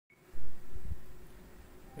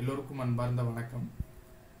எல்லோருக்கும் அன்பார்ந்த வணக்கம்.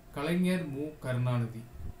 கலைஞர் மு Karunanidhi,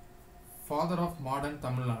 father of modern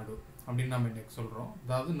Tamil Nadu அப்படின்னு நம்ம இன்னைக்கு சொல்கிறோம்.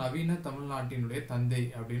 அதாவது நவீன தமிழ்நாட்டினுடைய தந்தை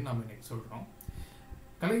அப்படின்னு நம்ம இன்னைக்கு சொல்கிறோம்.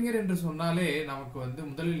 கலைஞர் என்று சொன்னாலே நமக்கு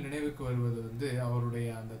முதலில் நினைவுக்கு வருவது அவருடைய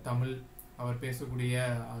அந்த தமிழ், அவர் பேசக்கூடிய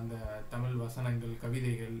அந்த தமிழ் வசனங்கள்,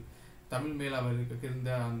 கவிதைகள், தமிழ் மேல் அவருக்கு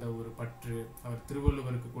இருந்த அந்த ஒரு பற்று, அவர்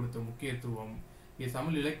திருவள்ளுவருக்கு கொடுத்த முக்கியத்துவம்,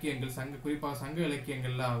 தமிழ் இலக்கியங்கள், குறிப்பாக சங்க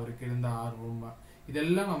இலக்கியங்கள்ல அவருக்கு இருந்த ஆர்வம்,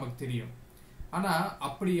 இதெல்லாம் நமக்கு தெரியும். ஆனா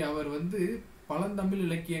அப்படி அவர் பழந்தமிழ்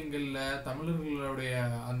இலக்கியங்கள்ல தமிழர்களுடைய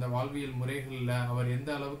அந்த வாழ்வியல் முறைகள்ல அவர் எந்த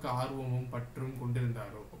அளவுக்கு ஆர்வமும் பற்றும்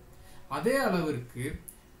கொண்டிருந்தாரோ, அதே அளவிற்கு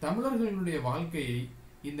தமிழர்களுடைய வாழ்க்கையை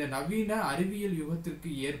இந்த நவீன அறிவியல்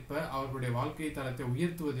யுகத்திற்கு ஏற்ப அவர்களுடைய வாழ்க்கை தரத்தை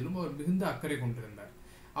உயர்த்துவதிலும் அவர் மிகுந்த அக்கறை கொண்டிருந்தார்.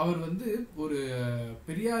 அவர் ஒரு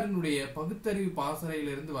பெரியாரினுடைய பகுத்தறிவு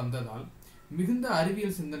பாசறையிலிருந்து வந்ததால் மிகுந்த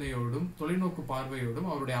அறிவியல் சிந்தனையோடும் தொலைநோக்கு பார்வையோடும்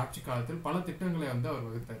அவருடைய ஆட்சி காலத்தில் பல திட்டங்களை அவர்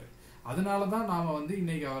வகுத்தாரு. அதனாலதான் நாம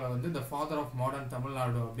இன்னைக்கு அவரை the father of modern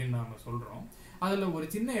Tamil Nadu அப்படின்னு நாம சொல்றோம். அதுல ஒரு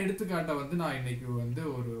சின்ன எடுத்துக்காட்டை நான் இன்னைக்கு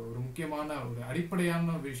ஒரு முக்கியமான ஒரு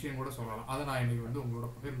அடிப்படையான விஷயம் கூட சொல்லலாம். அதை நான் இன்னைக்கு உங்களோட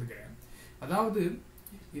பகிர்ந்துக்கிறேன். அதாவது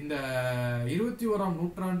இந்த 21ஆம்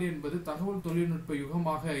நூற்றாண்டு என்பது தகவல் தொழில்நுட்ப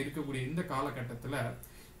யுகமாக இருக்கக்கூடிய இந்த காலகட்டத்துல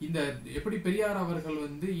இந்த எப்படி பெரியார் அவர்கள்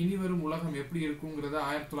இனிவரும் உலகம் எப்படி இருக்குங்கிறத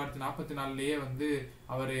 1944லயே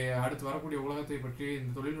அவர் அடுத்து வரக்கூடிய உலகத்தை பற்றி,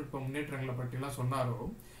 இந்த தொழில்நுட்ப முன்னேற்றங்களை பற்றி எல்லாம் சொன்னாரோ,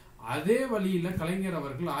 அதே வழியில கலைஞர்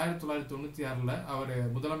அவர்கள் 1996ல அவர்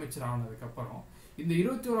முதலமைச்சர் ஆனதுக்கு அப்புறம் இந்த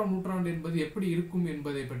 21ஆம் நூற்றாண்டு என்பது எப்படி இருக்கும்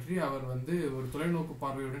என்பதை பற்றி அவர் ஒரு தொலைநோக்கு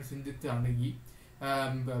பார்வையுடன் சிந்தித்து அணுகி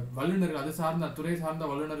வல்லுநர்கள், அது சார்ந்த துறை சார்ந்த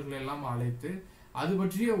வல்லுநர்கள் எல்லாம் அழைத்து அது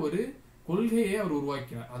பற்றிய ஒரு கொள்கையை அவர்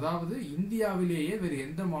உருவாக்கினார். அதாவது இந்தியாவிலேயே வேறு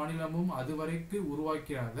எந்த மாநிலமும் அதுவரைக்கு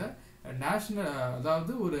உருவாக்கிறாத நேஷனல்,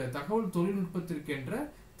 அதாவது ஒரு தகவல் தொழில்நுட்பத்திற்கென்ற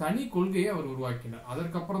தனி கொள்கையை அவர் உருவாக்கினார்.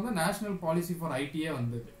 அதற்கப்புறம் தான் நேஷனல் பாலிசி ஃபார் ஐடியே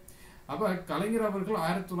வந்தது. அப்ப கலைஞர் அவர்கள்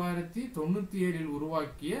 1997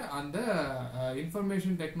 உருவாக்கிய அந்த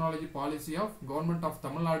information technology policy of government of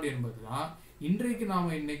Tamil Nadu என்பதுதான் இன்றைக்கு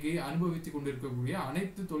நாம இன்னைக்கு அனுபவித்துக் கொண்டிருக்கக்கூடிய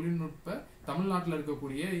அனைத்து தொழில்நுட்ப, தமிழ்நாட்டில்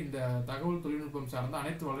இருக்கக்கூடிய இந்த தகவல் தொழில்நுட்பம் சார்ந்த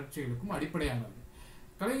அனைத்து வளர்ச்சிகளுக்கும் அடிப்படையானது.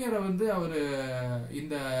 கலைஞரை அவர்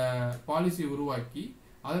இந்த பாலிசி உருவாக்கி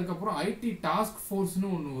அதுக்கப்புறம் ஐடி டாஸ்க்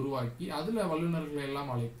ஃபோர்ஸ்னு ஒன்று உருவாக்கி அதுல வல்லுநர்களை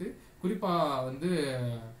எல்லாம் அழைத்து, குறிப்பா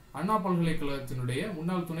அண்ணா பல்கலைக்கழகத்தினுடைய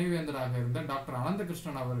முன்னாள் துணைவேந்தராக இருந்த டாக்டர்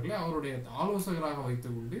அனந்தகிருஷ்ணன் அவர்களை அவருடைய ஆலோசகராக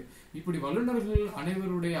வைத்துக் கொண்டு இப்படி வல்லுநர்கள்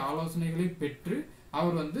அனைவருடைய ஆலோசனைகளை பெற்று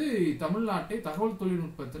அவர் தமிழ்நாட்டை தகவல்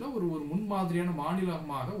தொழில்நுட்பத்துல ஒரு முன்மாதிரியான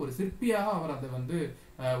மாநிலமாக, ஒரு சிற்பியாக அவர் அதை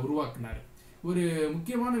உருவாக்கினார். ஒரு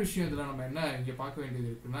முக்கியமான விஷயம் இதுல நம்ம என்ன இங்க பார்க்க வேண்டியது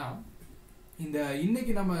இருக்குன்னா, இந்த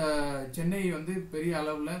இன்னைக்கு நம்ம சென்னை பெரிய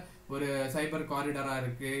அளவுல ஒரு சைபர் காரிடரா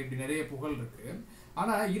இருக்கு, இப்படி நிறைய புகழ் இருக்கு.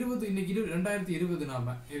 ஆனா இன்னைக்கு 2020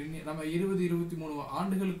 நம்ம 20-23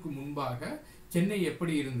 ஆண்டுகளுக்கு முன்பாக சென்னை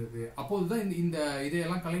எப்படி இருந்தது, அப்போதுதான் இந்த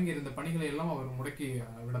இதையெல்லாம் கலைஞர் இந்த பணிகளை எல்லாம் அவர் முடக்கி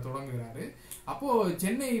விட தொடங்குகிறாரு. அப்போ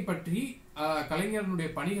சென்னை பற்றி, கலைஞருடைய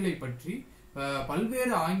பணிகளை பற்றி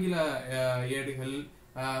பல்வேறு ஆங்கில ஏடுகள்,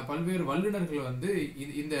 பல்வேறு வல்லுநர்கள்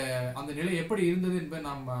இந்த அந்த நிலை எப்படி இருந்தது என்பதை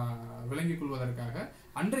நாம் விளங்கிக் கொள்வதற்காக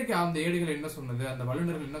அன்றைக்கு அந்த ஏடுகள் என்ன சொன்னது, அந்த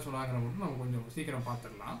வல்லுநர்கள் என்ன சொன்னாங்கன்னு மட்டும் நம்ம கொஞ்சம் சீக்கிரம்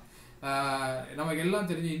பார்த்துடலாம். நமக்கு எல்லாம்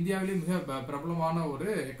தெரிஞ்ச இந்தியாவிலேயே மிக பிரபலமான ஒரு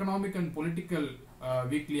எக்கனாமிக் அண்ட் பொலிட்டிக்கல்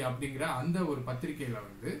வீக்லி அப்படிங்கிற அந்த ஒரு பத்திரிகையில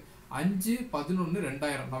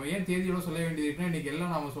 5/11/2000, நம்ம ஏன் தேதியோட சொல்ல வேண்டியது இருக்குன்னா, இன்னைக்கு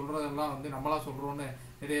எல்லாம் நம்ம சொல்றதெல்லாம் நம்மளா சொல்றோம்னு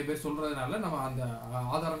நிறைய பேர் சொல்றதுனால நம்ம அந்த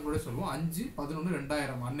ஆதாரங்களோட சொல்லுவோம்.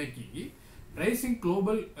 5/11/2000 அன்னைக்கு rising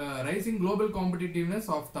global competitiveness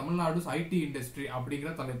of Tamil Nadu IT industry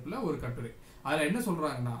அப்படிங்கிற தலைப்புல ஒரு கட்டுரை. அதுல என்ன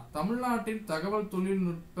சொல்றாங்கன்னா, தமிழ்நாட்டின் தகவல்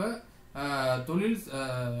தொழில்நுட்ப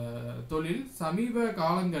தொழில் சமீப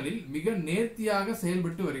காலங்களில் மிக நேர்த்தியாக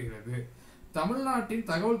செயல்பட்டு வருகிறது. தமிழ்நாட்டின்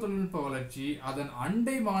தகவல் தொழில்நுட்ப வளர்ச்சி அதன்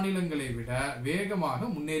அண்டை மாநிலங்களை விட வேகமாக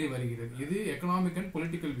முன்னேறி வருகிறது. இது எக்கனாமிக் அண்ட்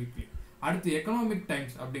பொலிட்டிக்கல் வீக்லி. அடுத்து எக்கனாமிக்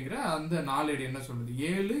டைம்ஸ் அப்படிங்கிற அந்த நாளேடு என்ன சொல்றது,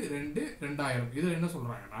 7/2/2000. இதுல என்ன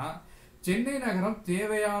சொல்றாங்கன்னா, சென்னை நகரம்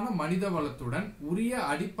தேவையான மனித வளத்துடன் உரிய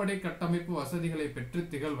அடிப்படை கட்டமைப்பு வசதிகளை பெற்று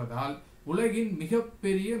திகழ்வதால் உலகின்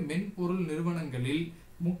மிகப்பெரிய மென்பொருள் நிறுவனங்களில்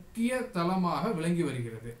முக்கிய தளமாக விளங்கி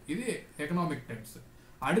வருகிறது. இது எக்கனாமிக் டைம்ஸ்.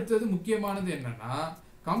 அடுத்தது முக்கியமானது என்னன்னா,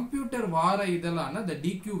 கம்ப்யூட்டர் வார இதழான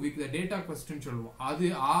DQ வீக், டேட்டா குவெஸ்டின் சொல்லுவோம், அது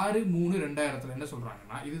 6/3/2000 என்ன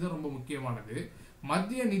சொல்றாங்கன்னா, இதுதான் ரொம்ப முக்கியமானது.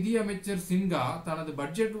 மத்திய நிதியமைச்சர் சின்ஹா தனது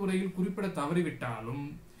பட்ஜெட் உரையில் குறிப்பிட தவறிவிட்டாலும்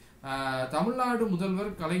தமிழ்நாடு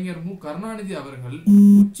முதல்வர் கலைஞர் மு கருணாநிதி அவர்கள்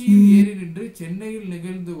உச்சியில் ஏறி நின்று சென்னையில்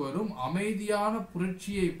நிகழ்ந்து வரும் அமைதியான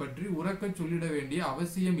புரட்சியை பற்றி உரக்க சொல்லிட வேண்டிய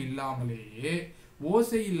அவசியம் இல்லாமலேயே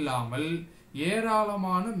ஓசை இல்லாமல்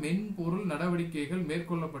ஏராளமான மென்பொருள் நடவடிக்கைகள்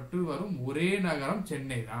மேற்கொள்ளப்பட்டு வரும் ஒரே நகரம்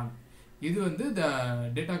சென்னை தான். இது வந்து த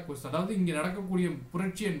டேட்டா கோர்ஸ், அதாவது இங்கே நடக்கக்கூடிய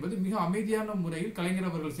புரட்சி என்பது மிக அமைதியான முறையில் கலைஞர்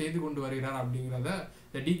அவர்கள் செய்து கொண்டு வருகிறார் அப்படிங்கிறத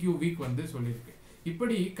த டிக்யூ வீக் வந்து சொல்லியிருக்கு.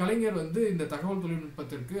 இப்படி கலைஞர் வந்து இந்த தகவல்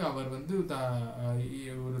தொழில்நுட்பத்திற்கு அவர் வந்து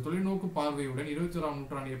ஒரு தொலைநோக்கு பார்வையுடன் 21ஆம்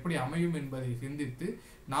நூற்றாண்டு எப்படி அமையும் என்பதை சிந்தித்து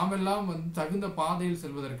நாமெல்லாம் வந்து தகுந்த பாதையில்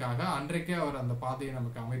செல்வதற்காக அன்றைக்கே அவர் அந்த பாதையை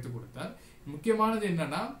நமக்கு அமைத்து கொடுத்தார். முக்கியமானது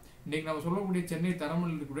என்னன்னா, இன்னைக்கு நம்ம சொல்லக்கூடிய சென்னை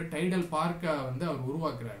தரமணில் கூட டைடல் பார்க்க வந்து அவர்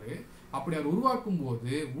உருவாக்குறாரு. அப்படி அவர் உருவாக்கும்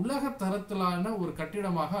போது உலக தரத்திலான ஒரு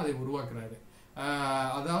கட்டிடமாக அதை உருவாக்குறாரு.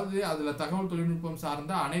 அதாவது அதுல தகவல் தொழில்நுட்பம்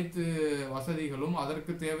சார்ந்த அனைத்து வசதிகளும்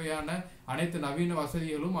அதற்கு தேவையான அனைத்து நவீன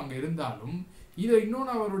வசதிகளும் அங்க இருந்தாலும், இதை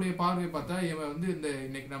இன்னொன்று அவருடைய பார்வை பார்த்தா இவன் வந்து இந்த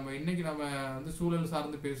இன்னைக்கு நம்ம வந்து சூழல்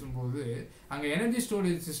சார்ந்து பேசும்போது அங்க எனர்ஜி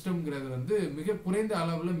ஸ்டோரேஜ் சிஸ்டம்ங்கிறது வந்து மிக குறைந்த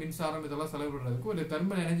அளவுல மின்சாரம் இதெல்லாம் செலவிடுறதுக்கு ஒரு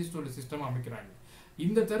தெர்மல் எனர்ஜி ஸ்டோரேஜ் சிஸ்டம் அமைக்கிறாங்க.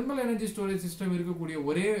 இந்த தெர்மல் எனர்ஜி ஸ்டோரேஜ் சிஸ்டம் இருக்கக்கூடிய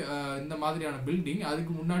ஒரே இந்த மாதிரியான பில்டிங்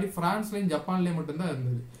அதுக்கு முன்னாடி பிரான்ஸ்லயும் ஜப்பான்லயும் மட்டும்தான்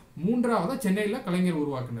இருந்தது. மூன்றாவதா சென்னையில கலைஞர்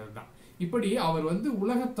உருவாக்குனது தான். இப்படி அவர் வந்து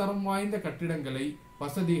உலகத்தரம் வாய்ந்த கட்டிடங்களை,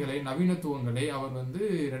 வசதிகளை, நவீனத்துவங்களை அவர் வந்து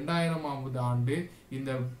 2000ஆவது ஆண்டு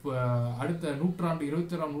இந்த அடுத்த நூற்றாண்டு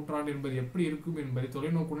 21ஆம் நூற்றாண்டு என்பது எப்படி இருக்கும் என்பதை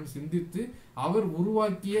தொலைநோக்குடன் சிந்தித்து அவர்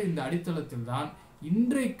உருவாக்கிய இந்த அடித்தளத்தில் தான்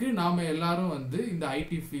இன்றைக்கு நாம எல்லாரும் வந்து இந்த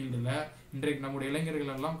ஐடி ஃபீல்டுல இன்றைக்கு நம்முடைய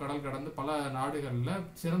இளைஞர்கள் எல்லாம் கடல் கடந்து பல நாடுகள்ல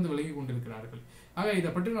சிறந்து விளங்கி கொண்டிருக்கிறார்கள். ஆக இதை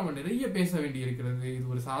பற்றி நம்ம நிறைய பேச வேண்டி இருக்கிறது. இது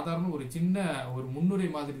ஒரு சாதாரண ஒரு சின்ன ஒரு முன்னுரை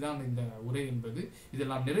மாதிரி தான் இந்த உரை என்பது.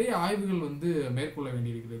 இதில் நாம் நிறைய ஆய்வுகள் வந்து மேற்கொள்ள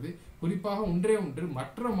வேண்டியிருக்கிறது. குறிப்பாக ஒன்று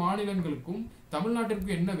மற்ற மாநிலங்களுக்கும்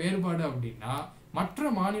தமிழ்நாட்டிற்கும் என்ன வேறுபாடு அப்படின்னா,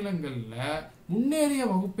 மற்ற மாநிலங்கள்ல முன்னேறிய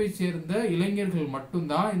வகுப்பை சேர்ந்த இளைஞர்கள்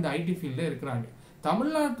மட்டும்தான் இந்த ஐடி ஃபீல்ட்ல இருக்கிறாங்க.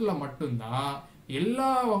 தமிழ்நாட்டுல மட்டும்தான் எல்லா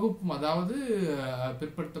வகுப்பும், அதாவது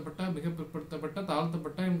பிற்படுத்தப்பட்ட, மிக பிற்படுத்தப்பட்ட,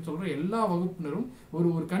 தாழ்த்தப்பட்ட சொல்ற எல்லா வகுப்பினரும் ஒரு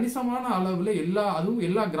கணிசமான அளவுல அதுவும்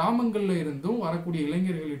எல்லா கிராமங்கள்ல இருந்தும் வரக்கூடிய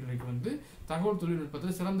இளைஞர்கள் இன்றைக்கு வந்து தகவல் தொழில்நுட்பத்தை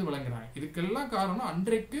சிறந்து விளங்குறாங்க. இதுக்கெல்லாம் காரணம்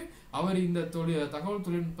அன்றைக்கு அவர் இந்த தகவல்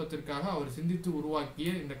தொழில்நுட்பத்திற்காக அவர் சிந்தித்து உருவாக்கிய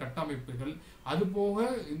இந்த கட்டமைப்புகள், அதுபோக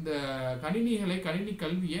இந்த கணினி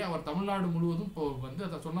கல்வியை அவர் தமிழ்நாடு முழுவதும் வந்து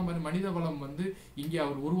அதை சொன்ன மாதிரி மனித வளம் வந்து இங்கே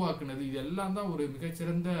அவர் உருவாக்குனது, இது எல்லாம் தான் ஒரு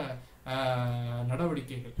மிகச்சிறந்த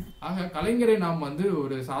நடவடிக்கைகள். ஆக கலைஞரை நாம் வந்து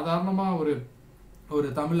ஒரு சாதாரணமா ஒரு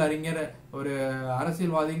தமிழ் அறிஞர், ஒரு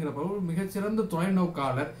அரசியல்வாதிங்கிறப்ப ஒரு மிகச்சிறந்த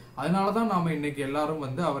தொலைநோக்காளர். அதனாலதான் நாம இன்னைக்கு எல்லாரும்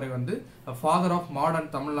வந்து அவரை வந்து ஃபாதர் ஆஃப்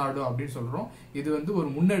மாடர்ன் தமிழ்நாடு அப்படின்னு சொல்றோம். இது வந்து ஒரு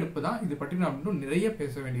முன்னெடுப்பு தான். இது பற்றி நாம் இன்னும் நிறைய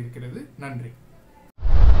பேச வேண்டியிருக்கிறது. நன்றி.